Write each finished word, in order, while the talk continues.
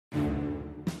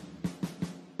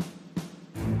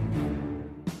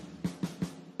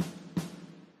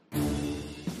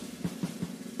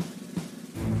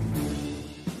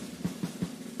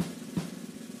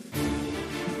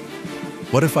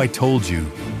What if I told you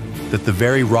that the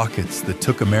very rockets that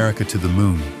took America to the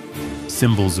moon,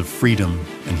 symbols of freedom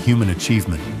and human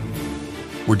achievement,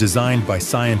 were designed by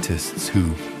scientists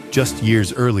who, just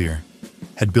years earlier,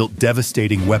 had built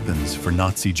devastating weapons for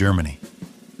Nazi Germany?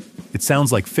 It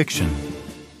sounds like fiction,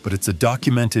 but it's a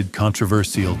documented,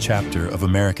 controversial chapter of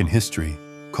American history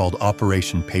called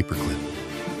Operation Paperclip.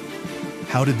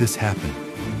 How did this happen?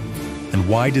 And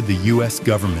why did the US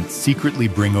government secretly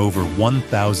bring over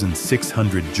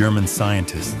 1,600 German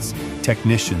scientists,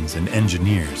 technicians, and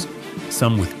engineers,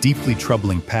 some with deeply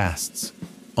troubling pasts,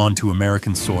 onto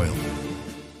American soil?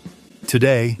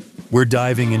 Today, we're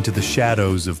diving into the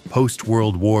shadows of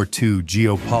post-World War II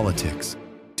geopolitics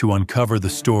to uncover the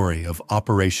story of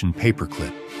Operation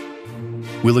Paperclip.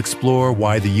 We'll explore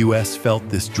why the US felt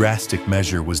this drastic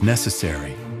measure was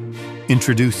necessary,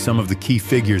 introduce some of the key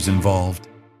figures involved,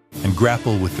 and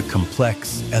grapple with the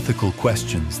complex ethical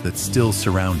questions that still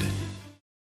surround it.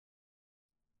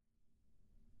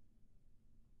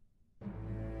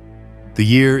 The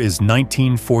year is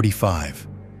 1945.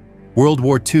 World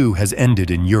War II has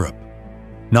ended in Europe.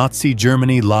 Nazi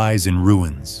Germany lies in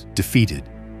ruins, defeated.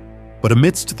 But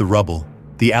amidst the rubble,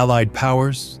 the Allied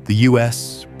powers, the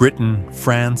US, Britain,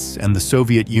 France, and the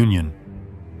Soviet Union,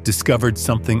 discovered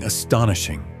something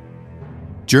astonishing.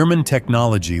 German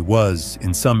technology was,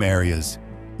 in some areas,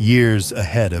 years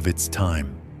ahead of its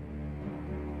time.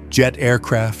 Jet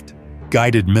aircraft,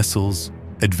 guided missiles,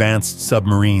 advanced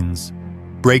submarines,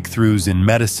 breakthroughs in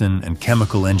medicine and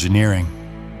chemical engineering.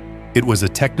 It was a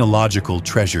technological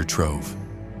treasure trove.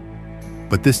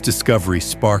 But this discovery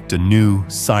sparked a new,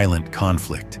 silent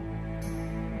conflict.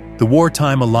 The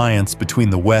wartime alliance between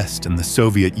the West and the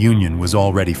Soviet Union was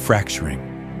already fracturing.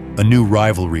 A new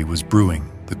rivalry was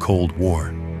brewing, the Cold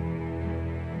War.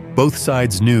 Both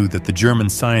sides knew that the German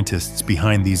scientists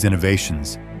behind these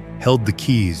innovations held the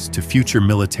keys to future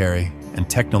military and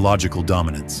technological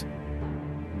dominance.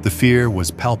 The fear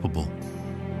was palpable.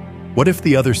 What if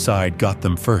the other side got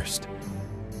them first?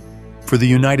 For the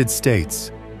United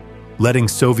States, letting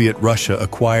Soviet Russia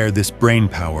acquire this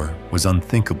brainpower was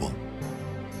unthinkable.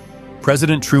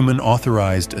 President Truman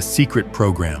authorized a secret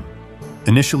program,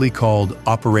 initially called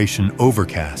Operation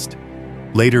Overcast,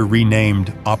 later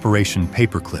renamed Operation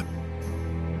Paperclip.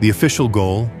 The official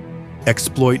goal: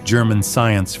 exploit German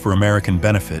science for American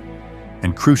benefit,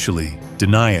 and crucially,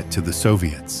 deny it to the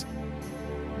Soviets.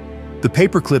 The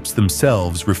paperclips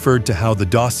themselves referred to how the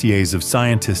dossiers of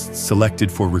scientists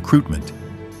selected for recruitment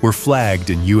were flagged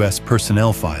in US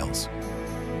personnel files.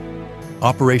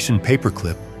 Operation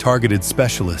Paperclip targeted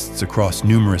specialists across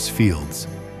numerous fields: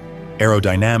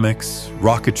 aerodynamics,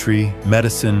 rocketry,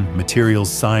 medicine, materials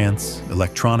science,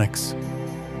 electronics.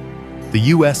 The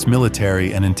US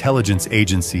military and intelligence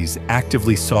agencies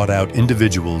actively sought out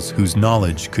individuals whose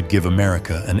knowledge could give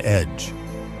America an edge.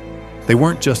 They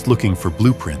weren't just looking for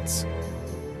blueprints.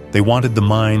 They wanted the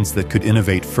minds that could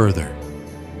innovate further.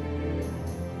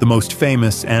 The most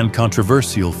famous and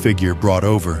controversial figure brought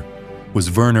over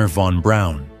was Wernher von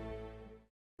Braun.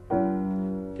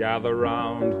 Gather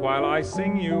round while I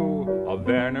sing you of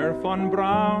Wernher von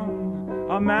Braun,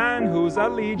 a man whose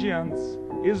allegiance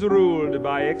is ruled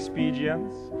by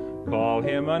expedience. Call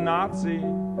him a Nazi,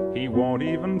 he won't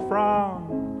even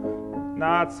frown.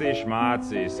 Nazi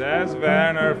schmazi, says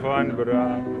Wernher von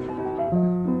Braun.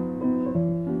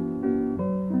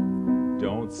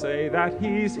 Don't say that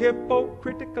he's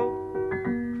hypocritical,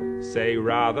 say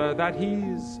rather that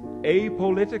he's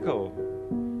apolitical.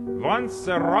 Once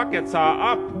the rockets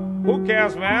are up, who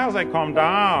cares where they come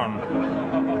down?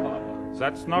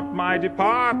 That's not my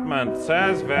department,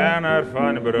 says Wernher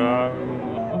von Braun.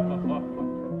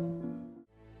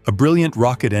 A brilliant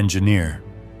rocket engineer,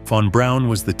 von Braun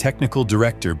was the technical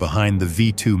director behind the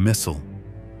V-2 missile,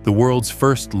 the world's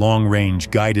first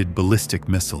long-range guided ballistic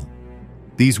missile.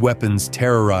 These weapons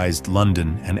terrorized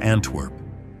London and Antwerp.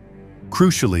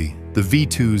 Crucially, the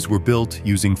V-2s were built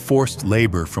using forced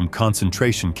labor from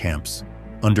concentration camps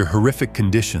under horrific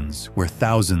conditions where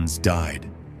thousands died.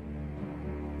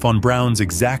 Von Braun's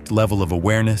exact level of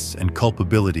awareness and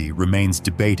culpability remains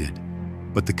debated,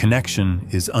 but the connection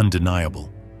is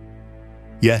undeniable.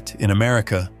 Yet, in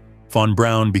America, von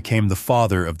Braun became the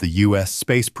father of the US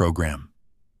space program,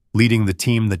 leading the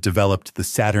team that developed the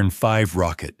Saturn V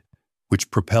rocket,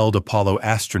 which propelled Apollo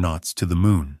astronauts to the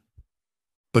moon.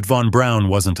 But von Braun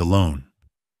wasn't alone.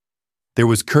 There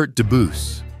was Kurt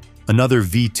DeBoos, another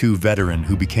V-2 veteran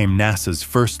who became NASA's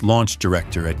first launch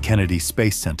director at Kennedy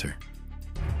Space Center.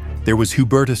 There was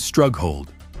Hubertus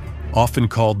Strughold, often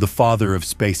called the father of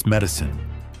space medicine,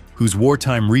 whose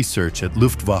wartime research at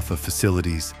Luftwaffe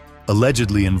facilities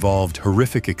allegedly involved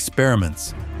horrific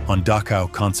experiments on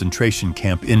Dachau concentration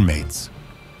camp inmates.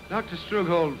 Dr.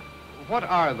 Strughold, what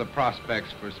are the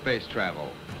prospects for space travel?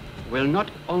 Will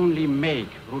not only make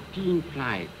routine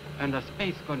flight under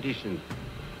space conditions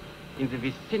in the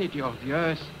vicinity of the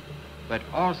Earth, but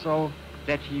also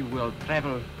that he will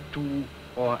travel to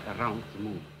or around the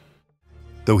moon.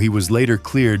 Though he was later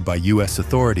cleared by U.S.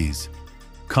 authorities,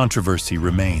 controversy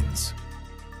remains.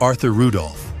 Arthur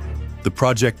Rudolph, the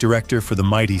project director for the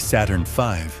mighty Saturn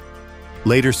V,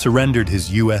 later surrendered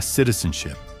his U.S.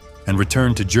 citizenship and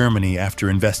returned to Germany after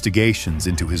investigations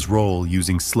into his role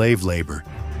using slave labor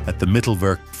at the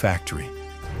Mittelwerk factory.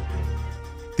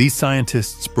 These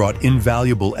scientists brought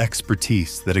invaluable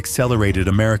expertise that accelerated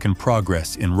American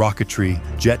progress in rocketry,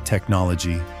 jet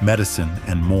technology, medicine,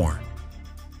 and more.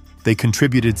 They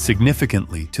contributed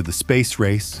significantly to the space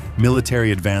race,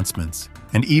 military advancements,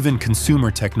 and even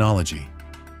consumer technology.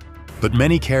 But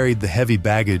many carried the heavy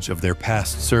baggage of their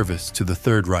past service to the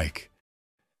Third Reich.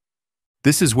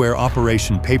 This is where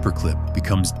Operation Paperclip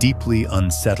becomes deeply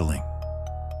unsettling.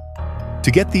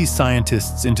 To get these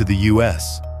scientists into the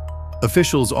U.S.,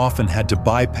 officials often had to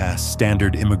bypass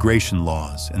standard immigration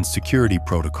laws and security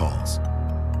protocols.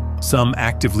 Some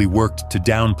actively worked to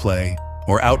downplay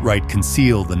or outright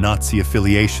conceal the Nazi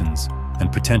affiliations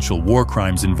and potential war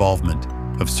crimes involvement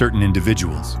of certain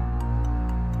individuals.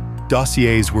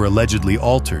 Dossiers were allegedly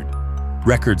altered,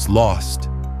 records lost,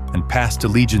 and past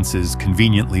allegiances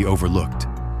conveniently overlooked.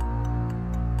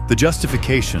 The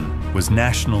justification was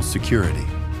national security.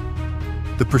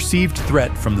 The perceived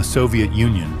threat from the Soviet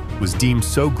Union was deemed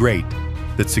so great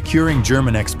that securing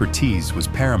German expertise was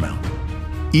paramount,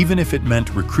 even if it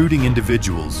meant recruiting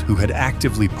individuals who had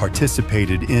actively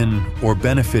participated in or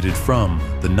benefited from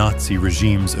the Nazi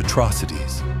regime's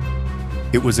atrocities.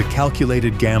 It was a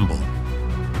calculated gamble,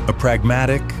 a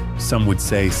pragmatic, some would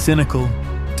say cynical,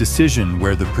 decision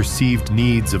where the perceived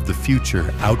needs of the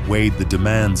future outweighed the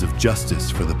demands of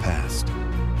justice for the past.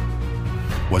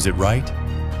 Was it right?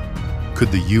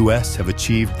 Could the U.S. have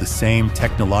achieved the same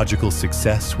technological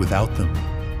success without them?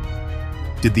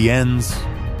 Did the ends,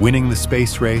 winning the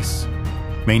space race,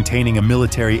 maintaining a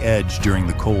military edge during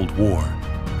the Cold War,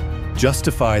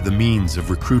 justify the means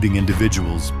of recruiting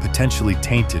individuals potentially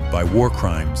tainted by war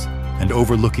crimes and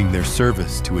overlooking their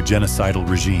service to a genocidal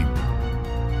regime?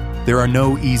 There are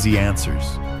no easy answers,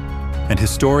 and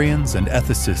historians and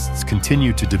ethicists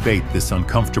continue to debate this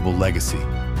uncomfortable legacy.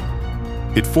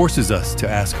 It forces us to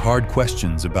ask hard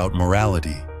questions about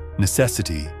morality,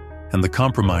 necessity, and the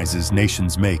compromises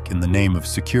nations make in the name of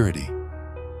security.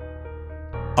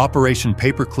 Operation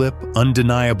Paperclip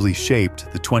undeniably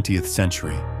shaped the 20th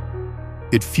century.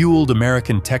 It fueled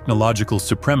American technological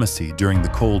supremacy during the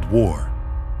Cold War,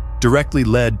 directly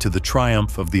led to the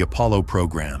triumph of the Apollo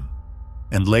program,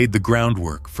 and laid the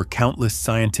groundwork for countless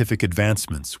scientific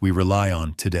advancements we rely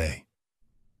on today.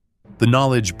 The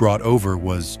knowledge brought over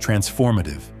was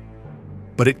transformative,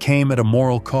 but it came at a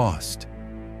moral cost.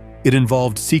 It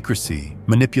involved secrecy,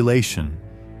 manipulation,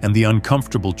 and the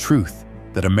uncomfortable truth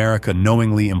that America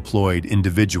knowingly employed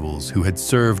individuals who had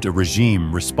served a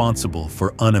regime responsible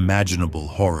for unimaginable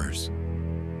horrors.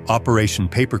 Operation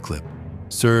Paperclip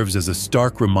serves as a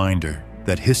stark reminder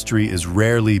that history is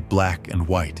rarely black and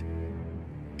white.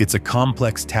 It's a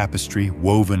complex tapestry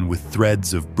woven with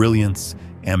threads of brilliance,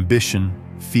 ambition,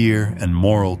 fear, and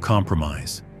moral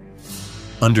compromise.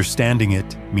 Understanding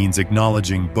it means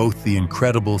acknowledging both the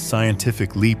incredible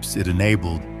scientific leaps it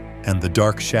enabled and the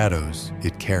dark shadows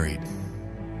it carried.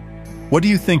 What do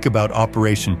you think about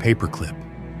Operation Paperclip?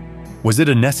 Was it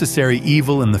a necessary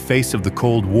evil in the face of the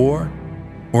Cold War,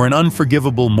 or an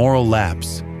unforgivable moral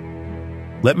lapse?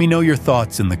 Let me know your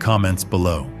thoughts in the comments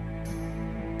below.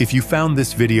 If you found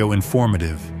this video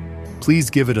informative,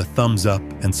 please give it a thumbs up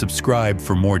and subscribe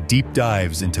for more deep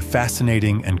dives into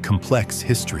fascinating and complex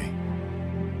history.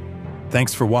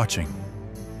 Thanks for watching.